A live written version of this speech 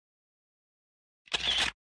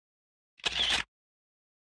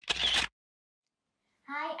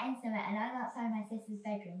getting summer and I'm outside my sister's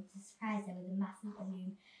bedroom to surprise her with a massive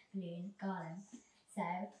balloon garland. So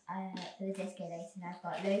for the disco later, I've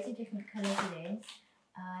got loads of different coloured balloons.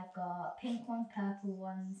 I've got pink ones, purple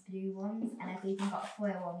ones, blue ones, and I've even got a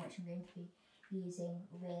foil one which I'm going to be using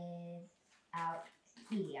without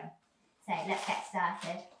helium. So let's get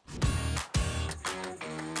started.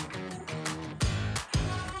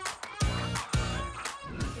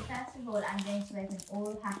 So first of all, I'm going to open all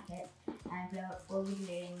the packets and blow up all the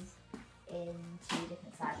balloons in 2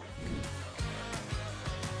 different sizes.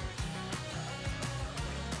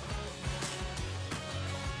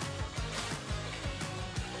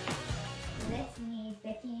 For this you need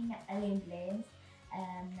 15 illume balloons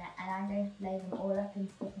and I'm going to blow them all up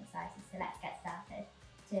into different sizes, so let's get started.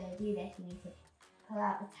 To do this you need to pull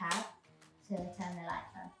out the tab to turn the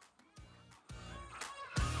lights on.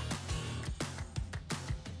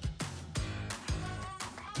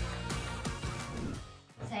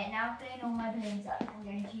 So now I've blown all my balloons up, I'm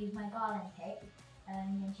going to use my garland tape.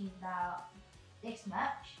 I'm going to use about this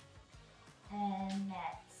much.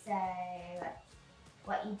 So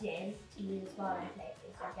what you do to use garland tape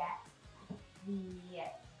is you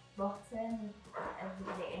get the bottom of the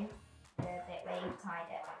balloon, the bit where you've tied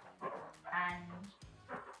it, and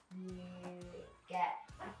you get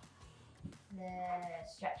the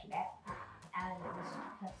stretchy bit and just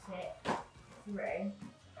put it through.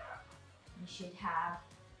 You should have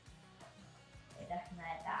it looking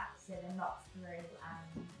like that, so they're not through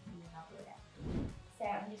and you knobble it. So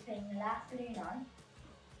I'm just putting the last balloon on.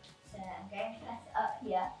 So I'm going to press it up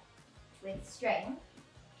here with string.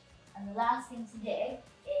 And the last thing to do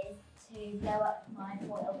is to blow up my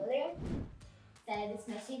foil balloon. So this is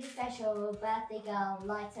my super special birthday girl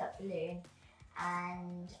light up balloon,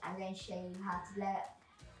 and I'm going to show you how to blow it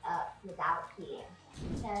up without helium.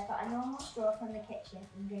 So I've got a normal straw from the kitchen.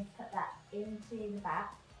 I'm going to put that into the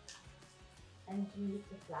back underneath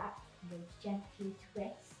the flap. I'm going to gently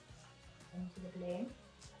twist into the balloon.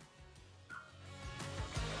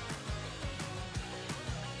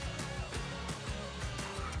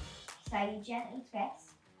 So you gently twist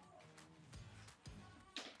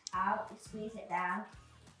out, you squeeze it down,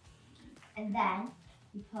 and then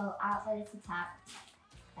you pull out the little tab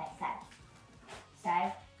like so.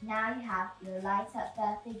 So now you have your light up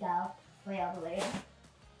birthday girl foil balloon.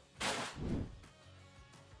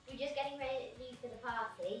 You're just getting ready for the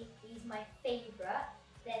party. These are my favourite.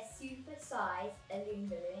 They're super sized illume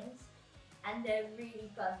balloons and they're really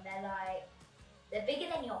fun. They're bigger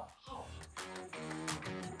than your head.